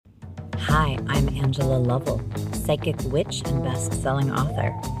Hi, I'm Angela Lovell, psychic witch and best-selling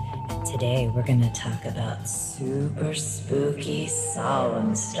author. And today we're going to talk about super spooky,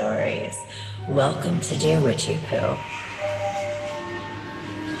 solemn stories. Welcome to Dear Witchy Poo.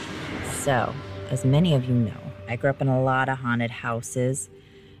 So, as many of you know, I grew up in a lot of haunted houses.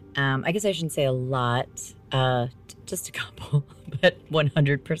 I guess I shouldn't say a lot, just a couple, but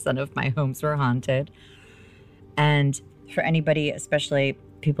 100% of my homes were haunted. And for anybody, especially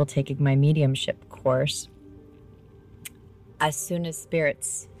people taking my mediumship course, as soon as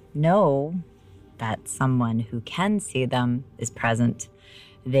spirits know that someone who can see them is present,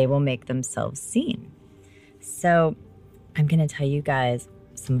 they will make themselves seen. So I'm going to tell you guys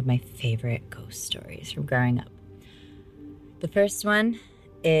some of my favorite ghost stories from growing up. The first one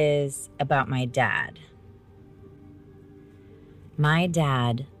is about my dad. My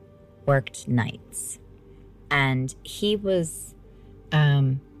dad worked nights, and he was,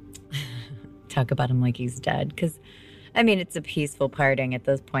 talk about him like he's dead, because, I mean, it's a peaceful parting at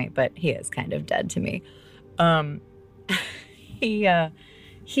this point, but he is kind of dead to me.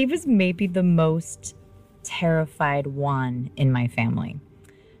 He was maybe the most terrified one in my family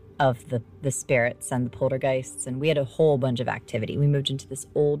of the spirits and the poltergeists, and we had a whole bunch of activity. We moved into this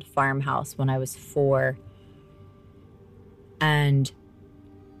old farmhouse when I was 4, and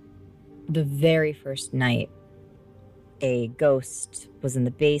the very first night, a ghost was in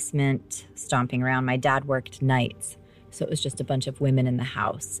the basement stomping around. My dad worked nights, so it was just a bunch of women in the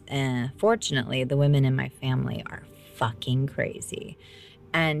house. And fortunately, the women in my family are fucking crazy,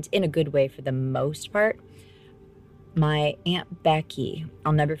 and in a good way for the most part. My Aunt Becky,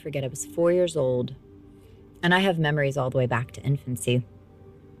 I'll never forget, I was 4 years old, and I have memories all the way back to infancy,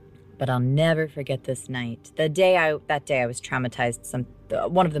 but I'll never forget this night. That day I was traumatized.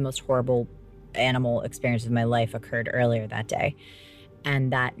 One of the most horrible animal experiences of my life occurred earlier that day,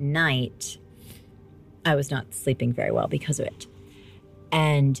 and that night I was not sleeping very well because of it.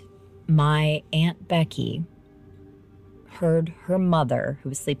 And my Aunt Becky heard her mother, who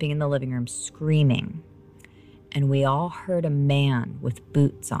was sleeping in the living room, screaming. And we all heard a man with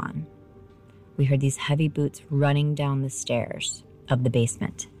boots on. We heard these heavy boots running down the stairs of the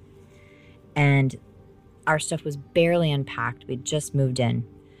basement. And our stuff was barely unpacked. We'd just moved in.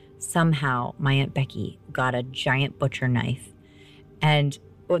 Somehow, my Aunt Becky got a giant butcher knife. And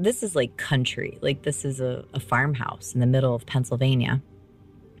this is like country. Like, this is a farmhouse in the middle of Pennsylvania,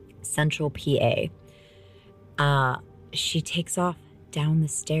 central PA. She takes off down the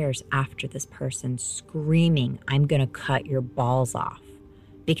stairs after this person, screaming, "I'm going to cut your balls off,"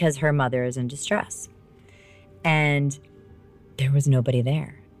 because her mother is in distress. And there was nobody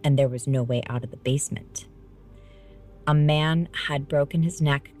there, and there was no way out of the basement. A man had broken his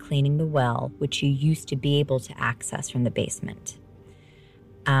neck cleaning the well, which you used to be able to access from the basement.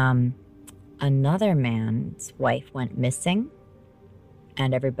 Another man's wife went missing,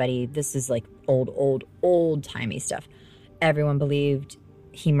 and everybody, this is like old-timey stuff. Everyone believed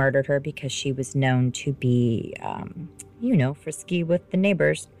he murdered her because she was known to be, frisky with the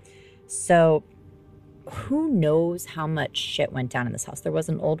neighbors. So who knows how much shit went down in this house. There was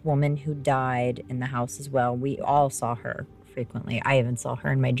an old woman who died in the house as well. We all saw her frequently. I even saw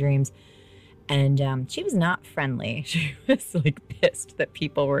her in my dreams. And she was not friendly. She was like pissed that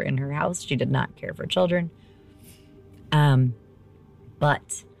people were in her house. She did not care for children.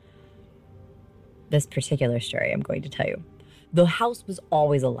 But this particular story I'm going to tell you. The house was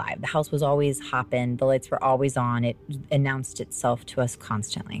always alive. The house was always hopping. The lights were always on. It announced itself to us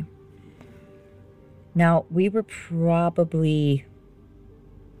constantly. Now, we were probably,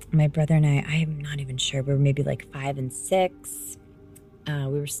 my brother and I'm not even sure, we were maybe like 5 and 6.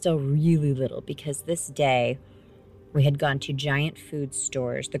 We were still really little because this day we had gone to giant food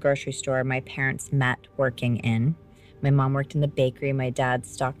stores, the grocery store my parents met working in. My mom worked in the bakery. My dad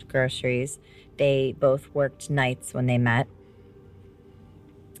stocked groceries. They both worked nights when they met.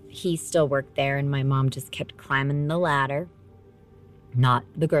 He still worked there, and my mom just kept climbing the ladder. Not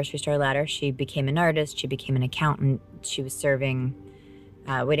the grocery store ladder. She became an artist. She became an accountant. She was serving,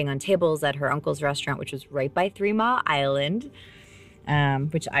 waiting on tables at her uncle's restaurant, which was right by 3 Mile Island,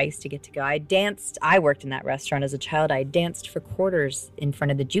 which I used to get to go. I worked in that restaurant as a child. I danced for quarters in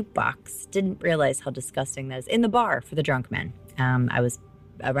front of the jukebox. Didn't realize how disgusting that is. In the bar for the drunk men. I was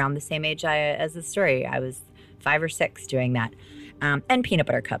around the same age as the story. I was 5 or 6 doing that. And peanut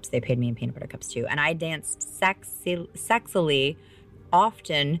butter cups. They paid me in peanut butter cups too. And I danced sexily,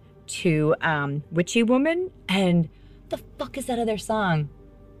 often to Witchy Woman. And the fuck is that other song?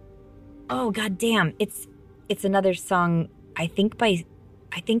 Oh, goddamn. It's another song, I think by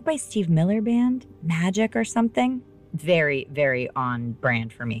Steve Miller Band, Magic or something. Very, very on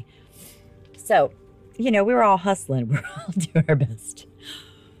brand for me. So, we were all hustling. We're all doing our best.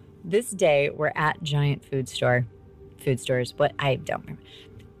 This day, we're at Giant food stores, what I don't remember.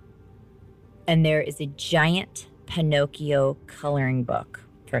 And there is a giant Pinocchio coloring book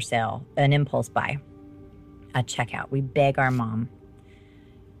for sale, an impulse buy at checkout. We beg our mom,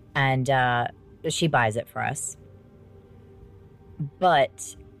 and she buys it for us.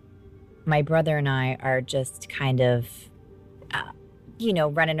 But my brother and I are just kind of,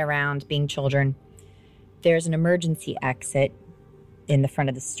 running around being children. There's an emergency exit in the front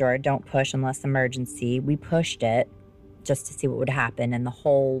of the store. Don't push unless emergency. We pushed it just to see what would happen, and the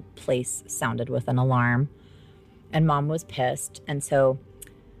whole place sounded with an alarm. And Mom was pissed. And so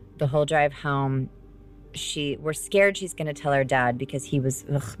the whole drive home, we're scared she's going to tell our dad because he was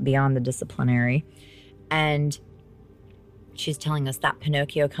beyond the disciplinary. And she's telling us that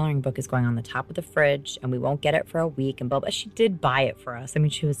Pinocchio coloring book is going on the top of the fridge and we won't get it for a week and blah, blah. She did buy it for us. I mean,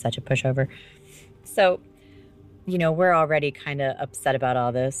 she was such a pushover. So, we're already kind of upset about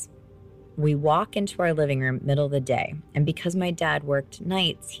all this. We walk into our living room middle of the day. And because my dad worked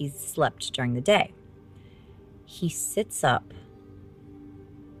nights, he slept during the day. He sits up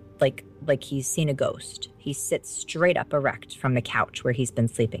like he's seen a ghost. He sits straight up erect from the couch where he's been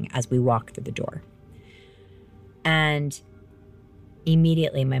sleeping as we walk through the door. And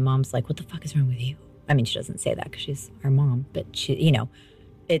immediately my mom's like, what the fuck is wrong with you? I mean, she doesn't say that because she's our mom, but she,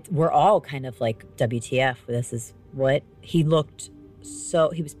 we're all kind of like, WTF, this is what? He looked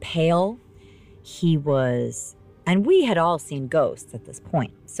he was pale. And we had all seen ghosts at this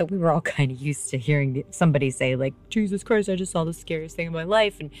point. So we were all kind of used to hearing somebody say like, Jesus Christ, I just saw the scariest thing in my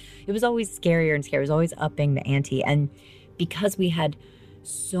life. And it was always scarier and scarier. It was always upping the ante. And because we had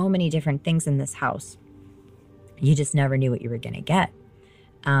so many different things in this house, you just never knew what you were going to get.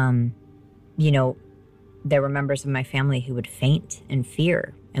 There were members of my family who would faint in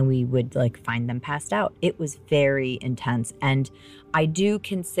fear, and we would find them passed out. It was very intense. And I do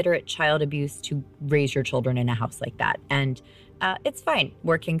consider it child abuse to raise your children in a house like that. And it's fine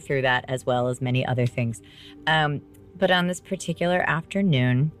working through that as well as many other things. But on this particular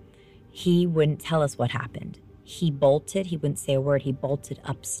afternoon, he wouldn't tell us what happened. He bolted. He wouldn't say a word. He bolted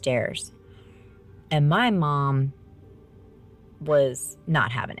upstairs. And my mom was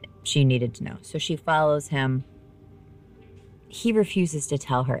not having it. She needed to know. So she follows him. He refuses to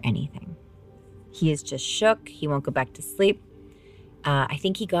tell her anything. He is just shook. He won't go back to sleep. I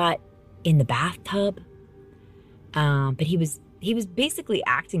think he got in the bathtub. But he was basically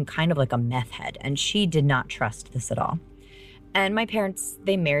acting kind of like a meth head. And she did not trust this at all. And my parents,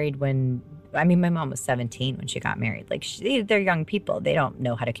 they married my mom was 17 when she got married. They're young people. They don't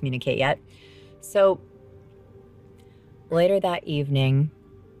know how to communicate yet. So later that evening,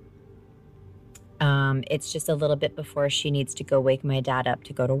 it's just a little bit before she needs to go wake my dad up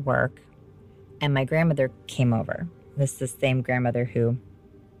to go to work. And my grandmother came over. This is the same grandmother who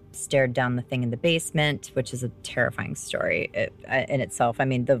stared down the thing in the basement, which is a terrifying story in itself. I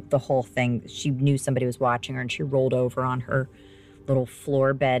mean, the whole thing, she knew somebody was watching her and she rolled over on her little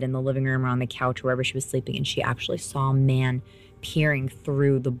floor bed in the living room or on the couch, wherever she was sleeping. And she actually saw a man peering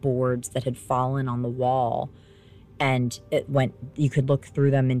through the boards that had fallen on the wall. And you could look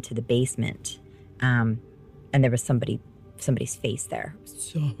through them into the basement. And there was somebody's face there.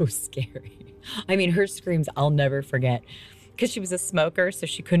 So scary. I mean, her screams, I'll never forget. Because she was a smoker, so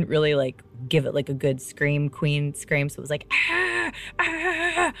she couldn't really give it a good scream, queen scream. So it was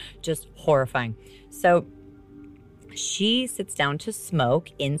just horrifying. So she sits down to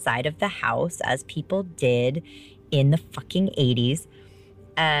smoke inside of the house, as people did in the fucking 80s.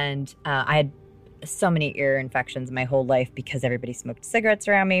 And I had so many ear infections my whole life because everybody smoked cigarettes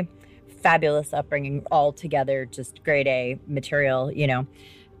around me. Fabulous upbringing all together, just grade A material,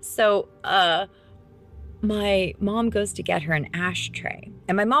 So my mom goes to get her an ashtray.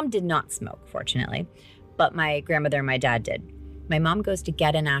 And my mom did not smoke, fortunately, but my grandmother and my dad did. My mom goes to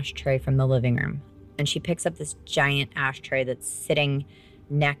get an ashtray from the living room, and she picks up this giant ashtray that's sitting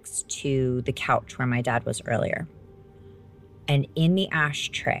next to the couch where my dad was earlier. And in the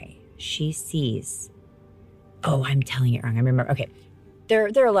ashtray, she sees, I'm telling it wrong. I remember. Okay. There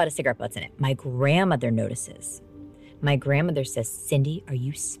are a lot of cigarette butts in it. My grandmother notices. My grandmother says, Cindy, are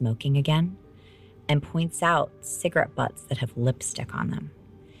you smoking again? And points out cigarette butts that have lipstick on them.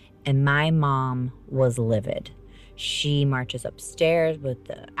 And my mom was livid. She marches upstairs with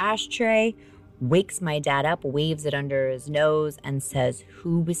the ashtray, wakes my dad up, waves it under his nose, and says,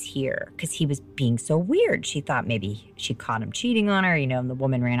 who was here? Because he was being so weird. She thought maybe she caught him cheating on her, and the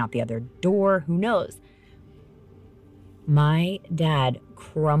woman ran out the other door. Who knows? My dad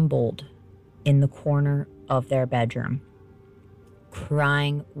crumbled in the corner of their bedroom,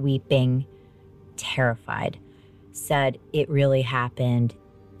 crying, weeping, terrified, said it really happened.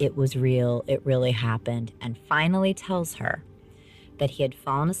 It was real. It really happened. And finally tells her that he had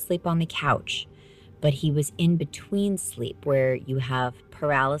fallen asleep on the couch, but he was in between sleep where you have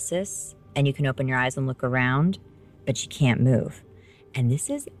paralysis and you can open your eyes and look around, but you can't move. And this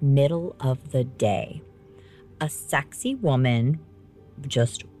is middle of the day. A sexy woman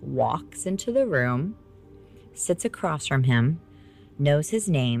just walks into the room, sits across from him, knows his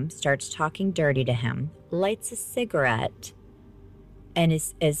name, starts talking dirty to him, lights a cigarette, and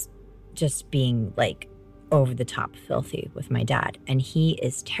is just being like over the top filthy with my dad. And he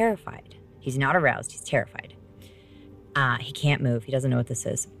is terrified. He's not aroused. He's terrified. He can't move. He doesn't know what this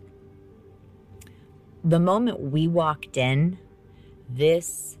is. The moment we walked in,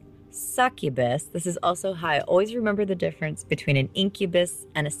 this succubus, this is also how I always remember the difference between an incubus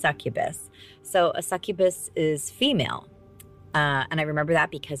and a succubus. So a succubus is female. And I remember that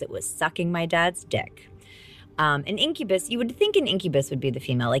because it was sucking my dad's dick. An incubus, you would think an incubus would be the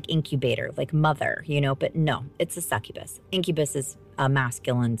female, like incubator, like mother, but no, it's a succubus. Incubus is a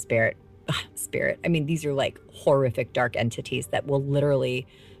masculine spirit. I mean, these are like horrific dark entities that will literally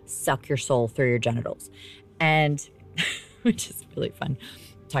suck your soul through your genitals. And which is really fun.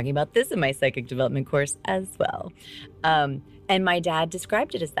 Talking about this in my psychic development course as well. And my dad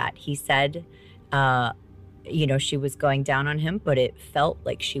described it as that. He said, she was going down on him, but it felt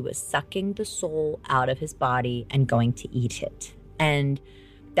like she was sucking the soul out of his body and going to eat it. And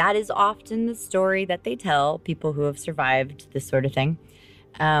that is often the story that they tell people who have survived this sort of thing.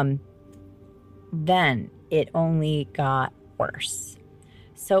 Then it only got worse.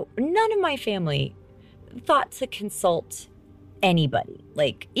 So none of my family thought to consult anybody,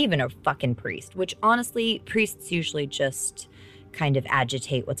 like even a fucking priest, which honestly, priests usually just kind of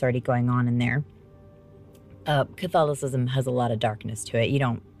agitate what's already going on in there. Catholicism has a lot of darkness to it.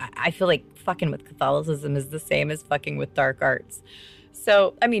 I feel like fucking with Catholicism is the same as fucking with dark arts.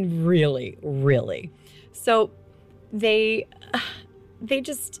 So, I mean, really, really. So they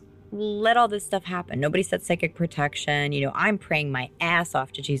just let all this stuff happen. Nobody said psychic protection. I'm praying my ass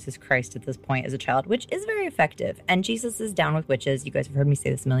off to Jesus Christ at this point as a child, which is very effective. And Jesus is down with witches. You guys have heard me say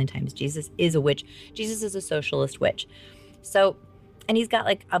this a million times. Jesus is a witch. Jesus is a socialist witch. So, and he's got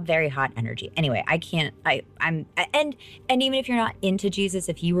like a very hot energy. Anyway, and even if you're not into Jesus,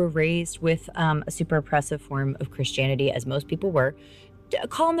 if you were raised with a super oppressive form of Christianity, as most people were,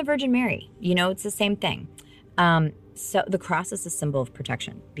 call him the Virgin Mary. It's the same thing. So the cross is a symbol of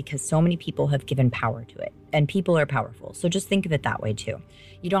protection because so many people have given power to it, and people are powerful. So just think of it that way too.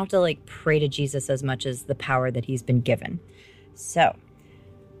 You don't have to like pray to Jesus as much as the power that he's been given. So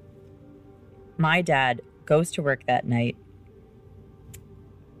my dad goes to work that night.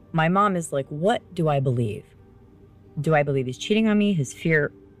 My mom is like, what do I believe? Do I believe he's cheating on me? His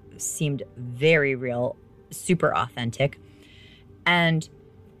fear seemed very real, super authentic. And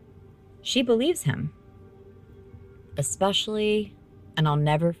she believes him. Especially, and I'll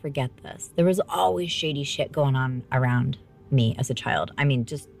never forget this, there was always shady shit going on around me as a child. I mean,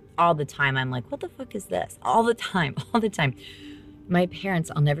 just all the time. I'm like, what the fuck is this? All the time. My parents,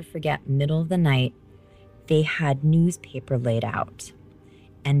 I'll never forget, middle of the night, they had newspaper laid out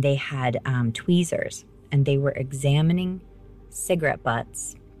and they had tweezers and they were examining cigarette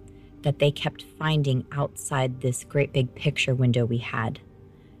butts that they kept finding outside this great big picture window we had.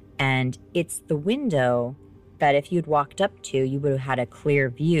 And it's the window that if you'd walked up to, you would have had a clear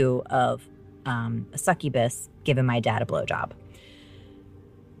view of a succubus giving my dad a blowjob.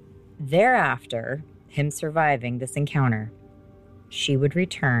 Thereafter, him surviving this encounter, she would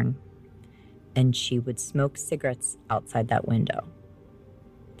return and she would smoke cigarettes outside that window.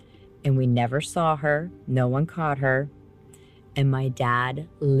 And we never saw her. No one caught her. And my dad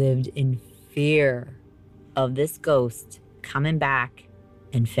lived in fear of this ghost coming back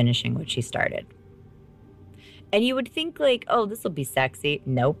and finishing what she started. And you would think like, oh, this will be sexy.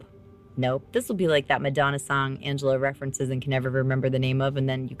 Nope. This will be like that Madonna song Angela references and can never remember the name of. And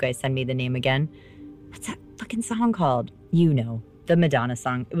then you guys send me the name again. What's that fucking song called? The Madonna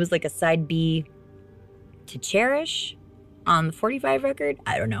song. It was like a side B to Cherish on the 45 record.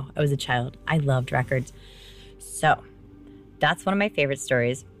 I don't know. I was a child. I loved records. So that's one of my favorite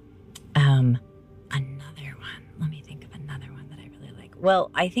stories. Another one. Let me think of another one that I really like.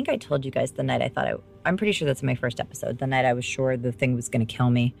 Well, I think I told you guys the night I'm pretty sure that's my first episode. The night I was sure the thing was going to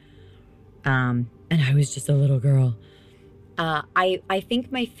kill me. And I was just a little girl. I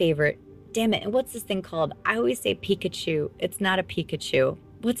think my favorite, damn it, what's this thing called? I always say Pikachu. It's not a Pikachu.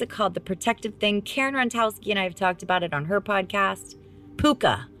 What's it called? The protective thing. Karen Rontowski and I have talked about it on her podcast.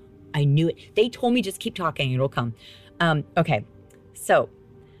 Puka. I knew it. They told me just keep talking. It'll come. Okay. So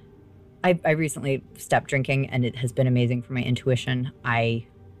I recently stopped drinking, and it has been amazing for my intuition.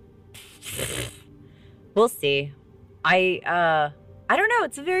 We'll see. I don't know.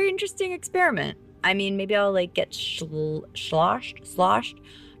 It's a very interesting experiment. I mean, maybe I'll like get sloshed.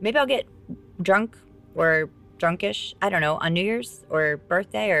 Maybe I'll get drunk or drunkish. I don't know, on New Year's or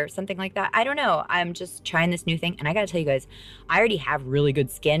birthday or something like that. I don't know. I'm just trying this new thing. And I got to tell you guys, I already have really good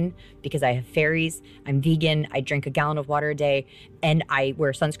skin because I have fairies. I'm vegan. I drink a gallon of water a day and I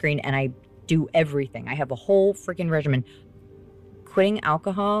wear sunscreen and I do everything. I have a whole freaking regimen. Quitting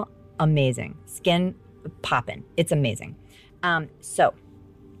alcohol, amazing. Skin popping. It's amazing. So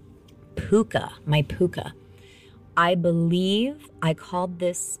puka, my puka. I believe I called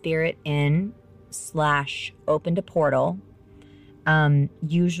this spirit in / opened a portal.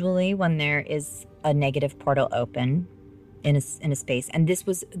 Usually when there is a negative portal open in a space. And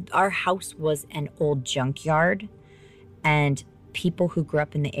our house was an old junkyard, and people who grew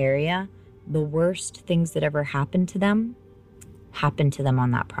up in the area, the worst things that ever happened to them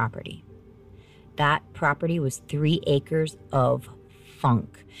on that property. That property was 3 acres of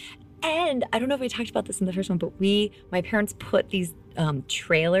funk. And I don't know if I talked about this in the first one, but my parents put these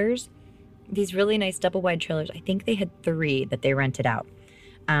trailers, these really nice double wide trailers. I think they had 3 that they rented out.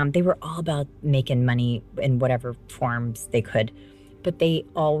 They were all about making money in whatever forms they could, but they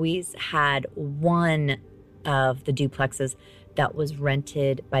always had one of the duplexes that was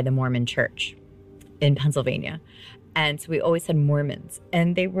rented by the Mormon church in Pennsylvania. And so we always had Mormons,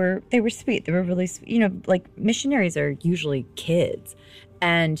 and they were sweet. They were really sweet. You know, like missionaries are usually kids,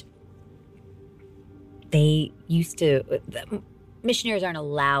 and missionaries aren't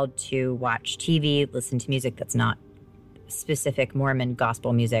allowed to watch TV, listen to music that's not specific Mormon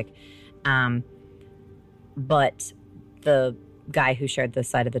gospel music. But the guy who shared the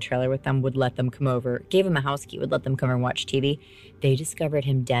side of the trailer with them would let them come over, gave him a house key, would let them come over and watch TV. They discovered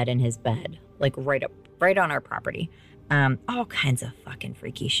him dead in his bed, like right on our property. All kinds of fucking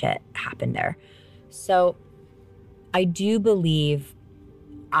freaky shit happened there. So I do believe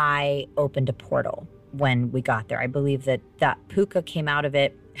I opened a portal when we got there. I believe that puka came out of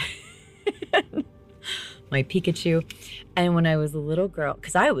it. My Pikachu. And when I was a little girl,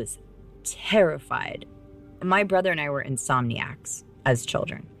 because I was terrified. My brother and I were insomniacs as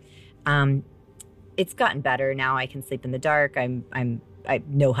children. It's gotten better now. I can sleep in the dark. I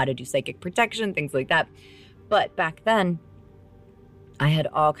know how to do psychic protection, things like that. But back then, I had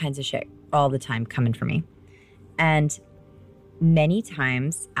all kinds of shit all the time coming for me. And many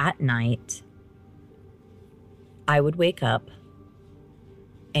times at night, I would wake up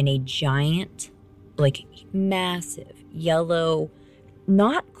and a giant, like massive yellow,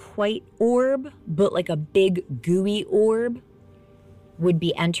 not quite orb, but like a big gooey orb would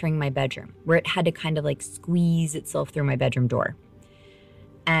be entering my bedroom, where it had to kind of like squeeze itself through my bedroom door.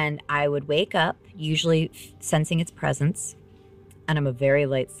 And I would wake up, usually sensing its presence. And I'm a very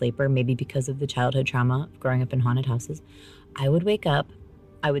light sleeper, maybe because of the childhood trauma of growing up in haunted houses. I would wake up,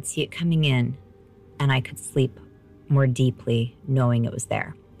 I would see it coming in, and I could sleep more deeply knowing it was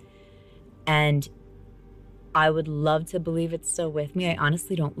there. And I would love to believe it's still with me. I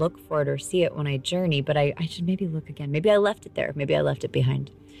honestly don't look for it or see it when I journey, but I should maybe look again. Maybe I left it there. Maybe I left it behind.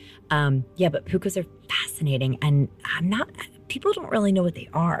 But pukas are fascinating, and people don't really know what they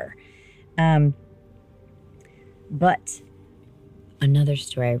are. But another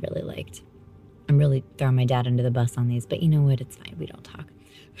story I really liked. I'm really throwing my dad under the bus on these, but you know what? It's fine. We don't talk.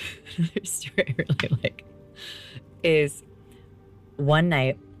 Another story I really like is one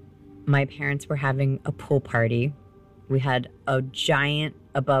night my parents were having a pool party. We had a giant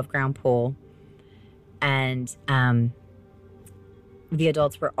above ground pool, and the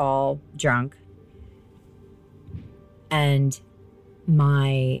adults were all drunk, and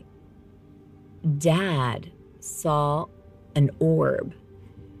my dad saw an orb,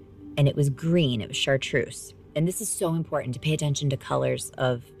 and it was green. It was chartreuse. And this is so important to pay attention to colors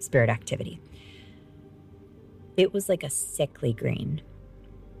of spirit activity. It was like a sickly green.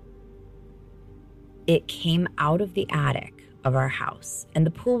 It came out of the attic of our house, and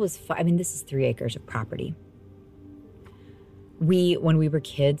the pool was, this is 3 acres of property. When we were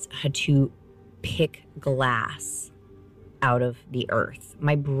kids, had to pick glass out of the earth.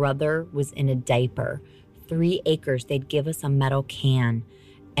 My brother was in a diaper. 3 acres, they'd give us a metal can,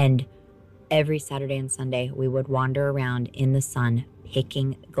 and every Saturday and Sunday, we would wander around in the sun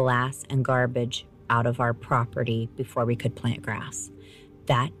picking glass and garbage out of our property before we could plant grass.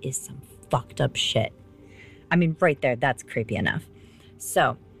 That is some fucked up shit. Right there, that's creepy enough.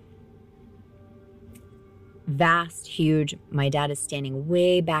 So, vast, huge. My dad is standing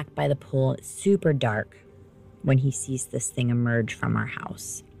way back by the pool. It's super dark when he sees this thing emerge from our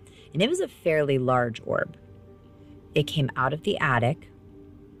house. And it was a fairly large orb. It came out of the attic,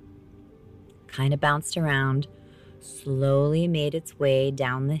 kind of bounced around, slowly made its way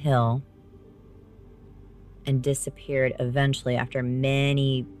down the hill, and disappeared eventually after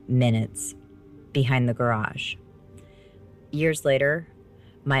many minutes behind the garage. Years later,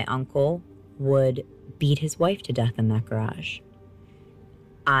 my uncle would beat his wife to death in that garage.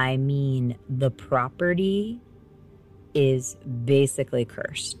 I mean, the property is basically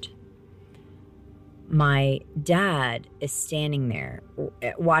cursed. My dad is standing there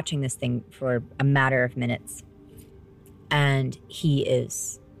watching this thing for a matter of minutes, and he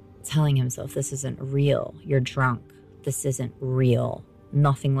is telling himself, this isn't real. You're drunk. This isn't real.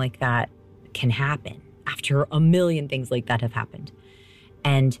 Nothing like that can happen after a million things like that have happened.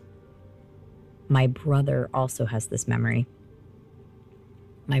 And my brother also has this memory.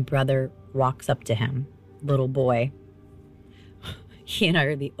 My brother walks up to him, little boy. He and I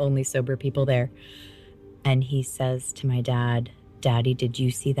are the only sober people there. And he says to my dad, Daddy, did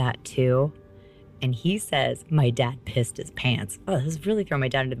you see that too? And he says, my dad pissed his pants. Oh, this is really throwing my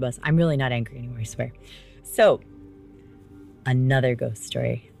dad under the bus. I'm really not angry anymore, I swear. So, another ghost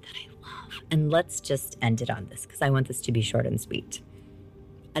story that I love. And let's just end it on this because I want this to be short and sweet.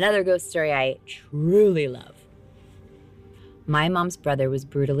 Another ghost story I truly love. My mom's brother was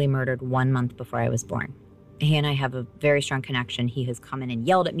brutally murdered 1 month before I was born. He and I have a very strong connection. He has come in and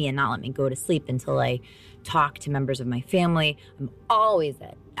yelled at me and not let me go to sleep until I talk to members of my family. I'm always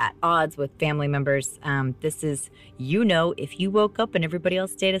at odds with family members. This is, if you woke up and everybody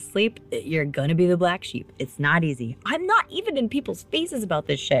else stayed asleep, you're going to be the black sheep. It's not easy. I'm not even in people's faces about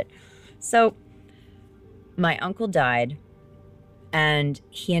this shit. So my uncle died, and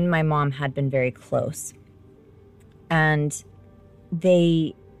he and my mom had been very close. And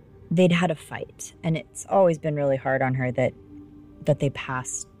they'd had a fight, and it's always been really hard on her that he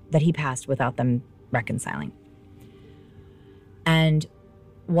passed without them reconciling. And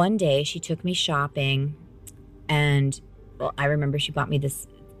one day she took me shopping, and I remember she bought me this,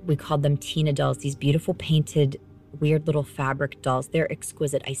 we called them Tina dolls, these beautiful painted weird little fabric dolls. They're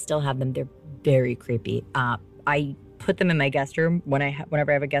exquisite. I still have them. They're very creepy. I put them in my guest room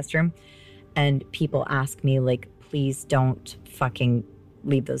whenever I have a guest room, and people ask me, like, please don't fucking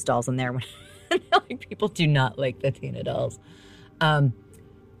leave those dolls in there. Like, people do not like the Tina dolls. I'm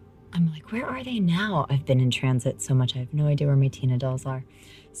like, where are they now? I've been in transit so much, I have no idea where my Tina dolls are.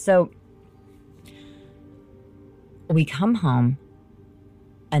 So we come home,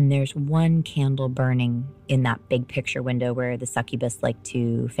 and there's one candle burning in that big picture window where the succubus like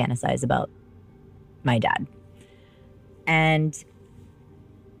to fantasize about my dad. And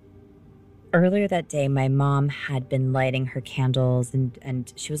earlier that day, my mom had been lighting her candles,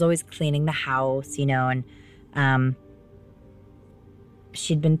 and she was always cleaning the house, and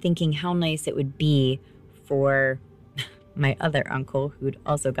she'd been thinking how nice it would be for my other uncle, who'd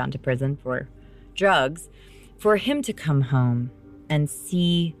also gone to prison for drugs, for him to come home and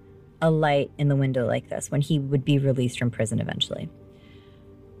see a light in the window like this when he would be released from prison eventually.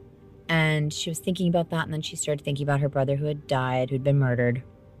 And she was thinking about that, and then she started thinking about her brother who had died, who'd been murdered.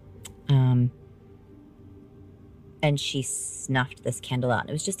 And she snuffed this candle out.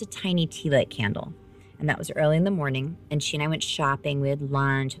 It was just a tiny tea light candle. And that was early in the morning. And she and I went shopping. We had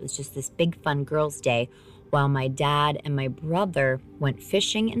lunch. It was just this big fun girls' day while my dad and my brother went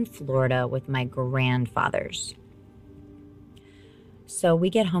fishing in Florida with my grandfathers. So we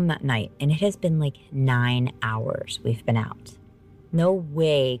get home that night, and it has been like 9 hours we've been out. No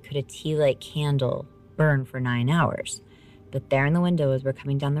way could a tea light candle burn for 9 hours. But there in the window as we're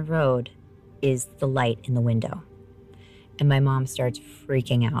coming down the road is the light in the window. And my mom starts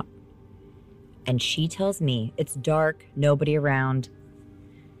freaking out. And she tells me, it's dark, nobody around.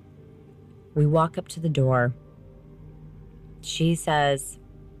 We walk up to the door. She says,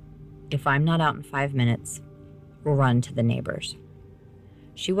 if I'm not out in 5 minutes, we'll run to the neighbors.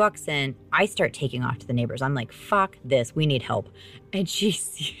 She walks in. I start taking off to the neighbors. I'm like, fuck this. We need help. And she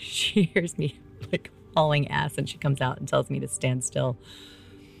hears me like hauling ass, and she comes out and tells me to stand still.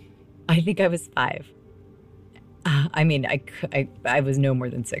 I think I was 5. I was no more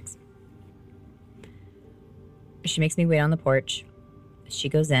than 6. She makes me wait on the porch. She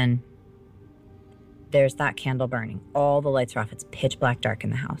goes in. There's that candle burning. All the lights are off. It's pitch black dark in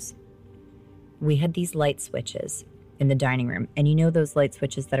the house. We had these light switches in the dining room. And those light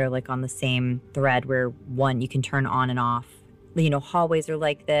switches that are like on the same thread where one you can turn on and off. Hallways are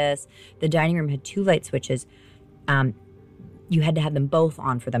like this. The dining room had 2 light switches. You had to have them both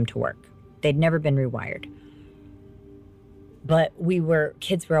on for them to work. They'd never been rewired. But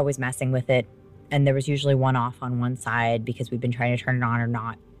kids were always messing with it. And there was usually one off on one side because we've been trying to turn it on or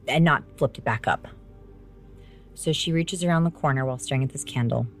not. and not flipped it back up. So she reaches around the corner while staring at this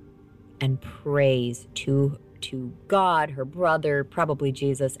candle and prays to God, her brother, probably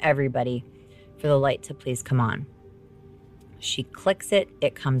Jesus, everybody, for the light to please come on. She clicks it,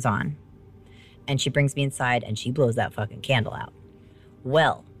 it comes on. And she brings me inside and she blows that fucking candle out.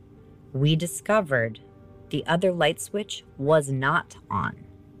 Well, we discovered the other light switch was not on.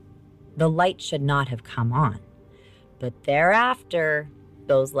 The light should not have come on. But thereafter,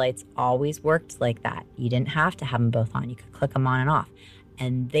 those lights always worked like that. You didn't have to have them both on. You could click them on and off.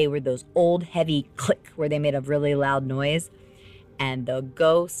 And they were those old, heavy click where they made a really loud noise. And the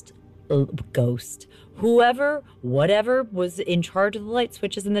ghost, whoever, whatever was in charge of the light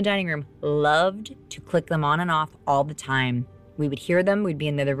switches in the dining room, loved to click them on and off all the time. We would hear them. We'd be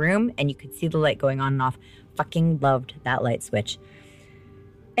in the other room and you could see the light going on and off. Fucking loved that light switch.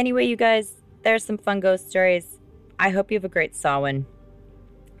 Anyway, you guys, there's some fun ghost stories. I hope you have a great Samhain.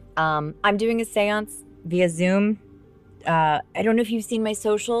 I'm doing a seance via Zoom. I don't know if you've seen my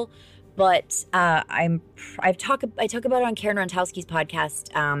social, but I talk about it on Karen Rontowski's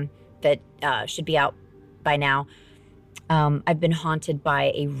podcast that should be out by now. I've been haunted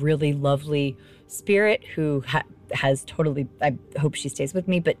by a really lovely spirit who has totally, I hope she stays with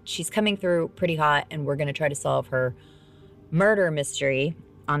me, but she's coming through pretty hot, and we're going to try to solve her murder mystery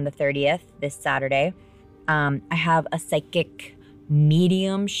on the 30th, this Saturday. I have a psychic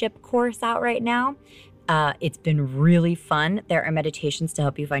mediumship course out right now. It's been really fun. There are meditations to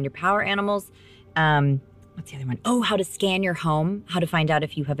help you find your power animals. What's the other one? Oh, how to scan your home, how to find out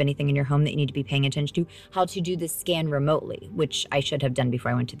if you have anything in your home that you need to be paying attention to, how to do this scan remotely, which I should have done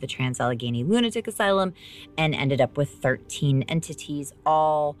before I went to the Trans-Allegheny Lunatic Asylum and ended up with 13 entities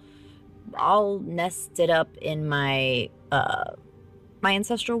all nested up in my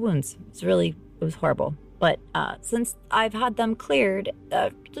ancestral wounds. It was horrible. But since I've had them cleared,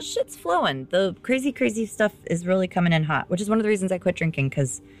 the shit's flowing. The crazy stuff is really coming in hot, which is one of the reasons I quit drinking,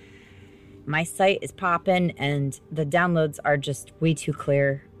 because my site is popping and the downloads are just way too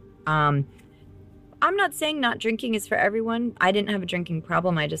clear. I'm not saying not drinking is for everyone. I didn't have a drinking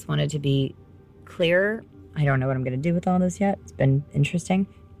problem. I just wanted to be clearer. I don't know what I'm going to do with all this yet. It's been interesting.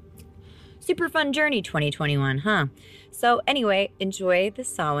 Super fun journey 2021, huh? So anyway, enjoy the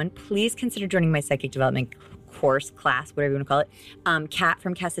Samhain. Please consider joining my psychic development course, class, whatever you want to call it. Kat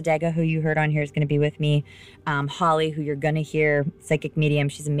from Casadega, who you heard on here, is going to be with me. Holly, who you're going to hear, psychic medium.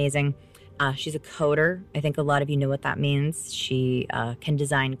 She's amazing. She's a coder. I think a lot of you know what that means. She can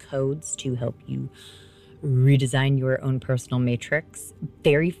design codes to help you redesign your own personal matrix.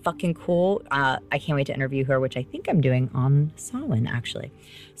 Very fucking cool. I can't wait to interview her, which I think I'm doing on Samhain, actually.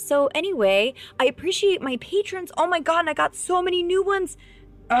 So anyway, I appreciate my patrons. Oh my God, and I got so many new ones.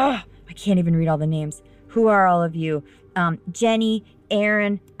 Ugh, I can't even read all the names. Who are all of you? Jenny,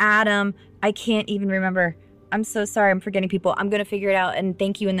 Aaron, Adam. I can't even remember. I'm so sorry. I'm forgetting people. I'm going to figure it out and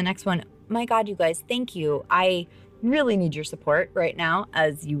thank you in the next one. My God, you guys, thank you. I really need your support right now,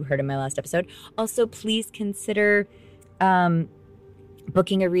 as you heard in my last episode. Also, please consider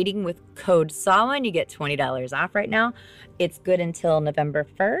booking a reading with code Samhain. You get $20 off right now. It's good until November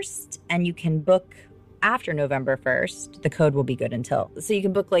 1st, and you can book after November 1st. The code will be good until, so you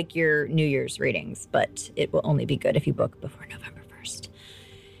can book like your New Year's readings, but it will only be good if you book before November 1st.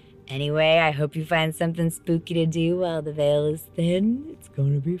 Anyway, I hope you find something spooky to do while the veil is thin. It's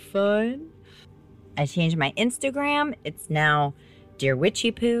going to be fun. I changed my Instagram. It's now Dear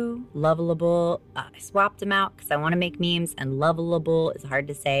Witchy Poo, Lovable. I swapped them out because I want to make memes, and Lovable is hard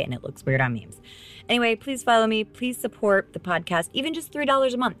to say and it looks weird on memes. Anyway, please follow me. Please support the podcast, even just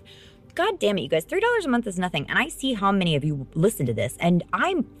 $3 a month. God damn it, you guys. $3 a month is nothing. And I see how many of you listen to this, and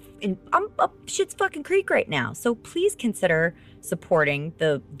I'm up shit's fucking creek right now. So please consider supporting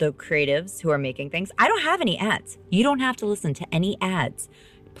the creatives who are making things. I don't have any ads. You don't have to listen to any ads.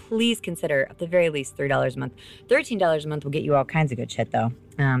 Please consider at the very least $3 a month. $13 a month will get you all kinds of good shit, though.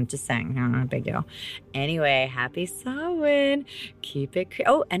 Just saying, no big deal. Anyway, happy Samhain. Keep it.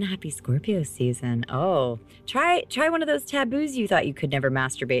 And happy Scorpio season. Oh, try one of those taboos you thought you could never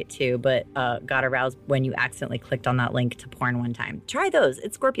masturbate to, but got aroused when you accidentally clicked on that link to porn one time. Try those.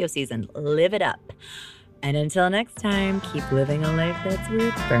 It's Scorpio season. Live it up. And until next time, keep living a life that's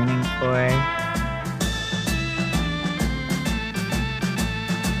worth burning for.